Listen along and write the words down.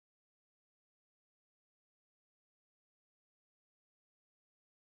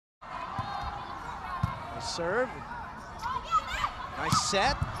serve. Nice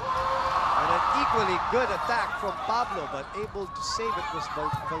set. And an equally good attack from Pablo, but able to save it was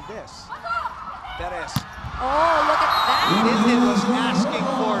Valdez. Perez. Oh, look at that. Dindin was asking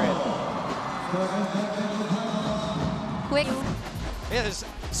for it. Quick. It is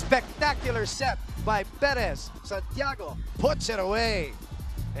spectacular set by Perez. Santiago puts it away.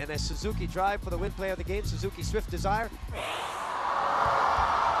 And a Suzuki drive for the win play of the game. Suzuki Swift Desire.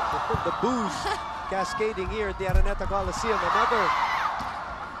 The booze cascading here at the Araneta Coliseum. Another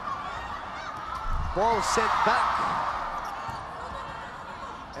ball sent back.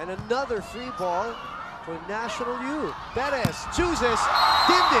 And another free ball for National U. Perez chooses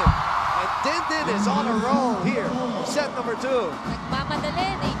Dindin. And Dindin is on a roll here. Set number 2.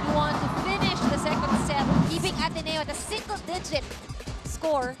 Nagmamadali. They want to finish the second set, keeping Ateneo at a single-digit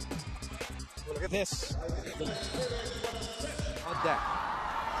score. Look at this. On deck.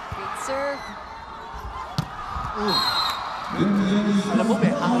 Great serve. Alam mo,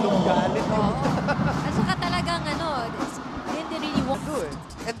 may halong galit yun. At saka talagang hindi really want to.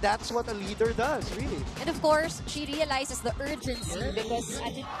 And that's what a leader does, really. And of course, she realizes the urgency because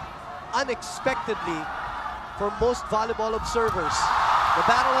unexpectedly, for most volleyball observers, the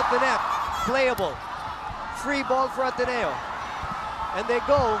battle at the net, playable. Free ball for Ateneo. And they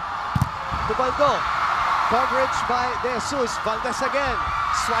go to Baldo. Coverage by De Jesus. Valdez again.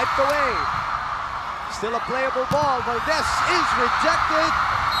 Swiped away. Still a playable ball. Valdez is rejected.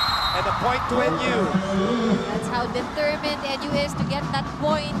 And a point to NU. That's how determined NU is to get that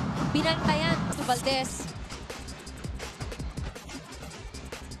point. Binantayan to Valdez.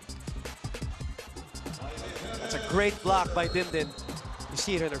 That's a great block by Dindin. You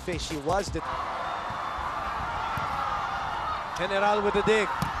see it in her face. She was the General with the dig.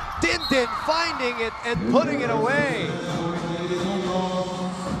 Dindin finding it and putting it away.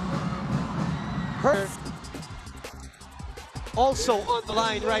 Her also on the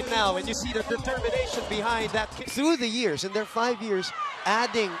line right now, and you see the determination behind that kick. Through the years, in their 5 years,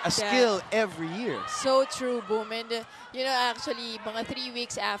 adding a skill every year. So true, Boom. And actually, mga 3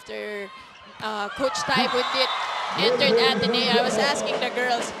 weeks after Coach Tywood entered Ateneo, I was asking the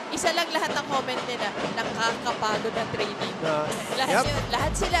girls, isa lang lahat ng comment nila, nakakapagod ang training.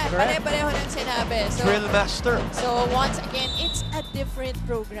 Lahat sila, pare-pareho ng sinabi. So, Drill master. So once again, it's a different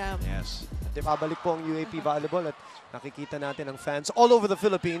program. Yes. Pabalik po ang UAP Volleyball at nakikita natin ang fans all over the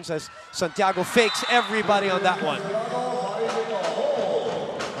Philippines as Santiago fakes everybody on that one.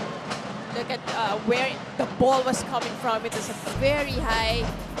 Look at where the ball was coming from. It is a very high.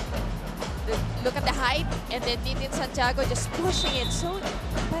 Look at the height, and then Dindin Santiago just pushing it so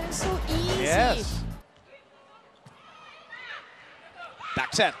easy. Yes.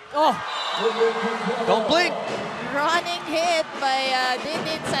 Back set. Oh. Don't blink. Running hit by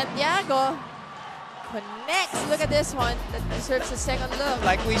Dindin Santiago. Connects. Look at this one. That deserves a second look.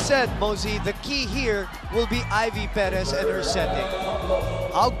 Like we said, Mosey, the key here will be Ivy Perez and her setting.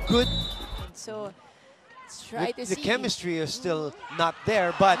 How good. So, let's try to see. The chemistry is still not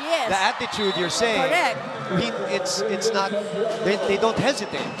there, but yes, the attitude you're saying. Correct. It's not. They don't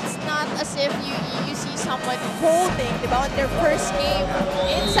hesitate. It's not as if you see someone holding on their first game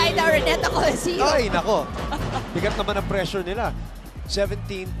inside the Araneta Coliseum. Ay, nako. Bigat naman ang pressure nila.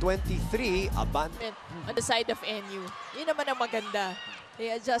 17-23, abandoned. On the side of NU. Yun naman ang maganda.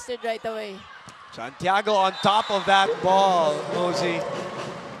 They adjusted right away. Santiago on top of that ball, Mosey.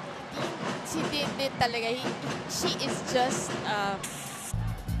 Si Dindin talaga, she is just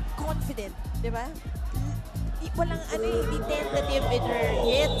confident, di ba? Walang hindi tentative in her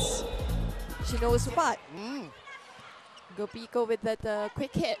hits. She knows what. Go Pico with that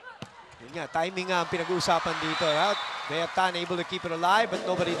quick hit. Yun nga, timing nga ang pinag-uusapan dito. Beatan able to keep it alive, but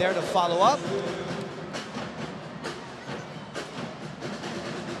nobody there to follow up.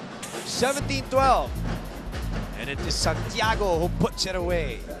 17-12. And it is Santiago who puts it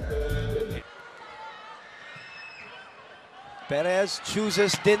away. Perez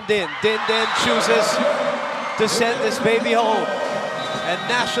chooses Dindin. Dindin chooses to send this baby home. And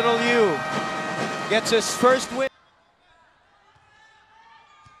National U gets his first win.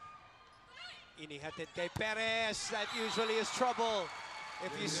 Inihatid kay Perez. That usually is trouble.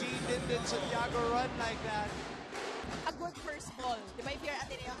 If you see Dindin Santiago run like that. A good first ball. Di ba, if you're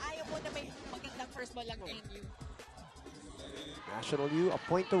Ateneo, ayaw mo na may magandang first ball lang NU. National U a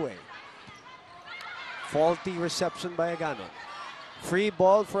point away. Faulty reception by Agano. Free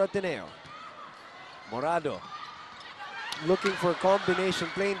ball for Ateneo. Morado. Looking for combination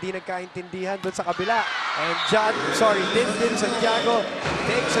play. Hindi nagkaintindihan doon sa kabila. And Dindin Santiago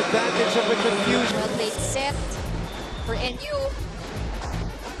takes advantage of the confusion. Well played set for NU.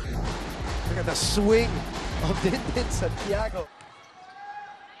 Look at the swing of Dindin Santiago.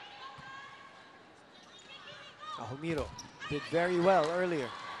 Ahumiro did very well earlier.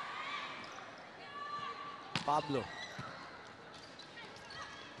 Pablo.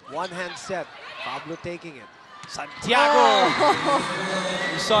 One-hand set. Pablo taking it. Santiago!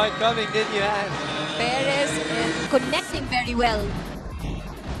 You saw it coming, didn't you, Ann? Perez is connecting very well.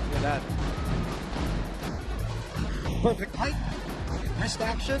 Look at that. Perfect height, wrist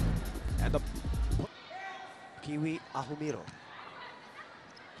action, and the Kiwi Ahumiro.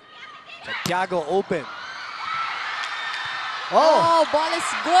 Santiago open. Oh, ball is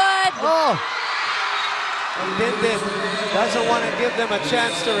good. Oh! And Dindin doesn't want to give them a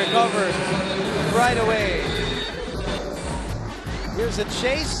chance to recover right away. Here's a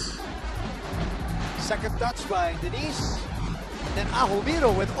chase. Second touch by Denise. And then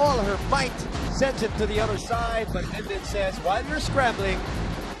Ahumiro with all her might sends it to the other side. But Dindin says, while you're scrambling,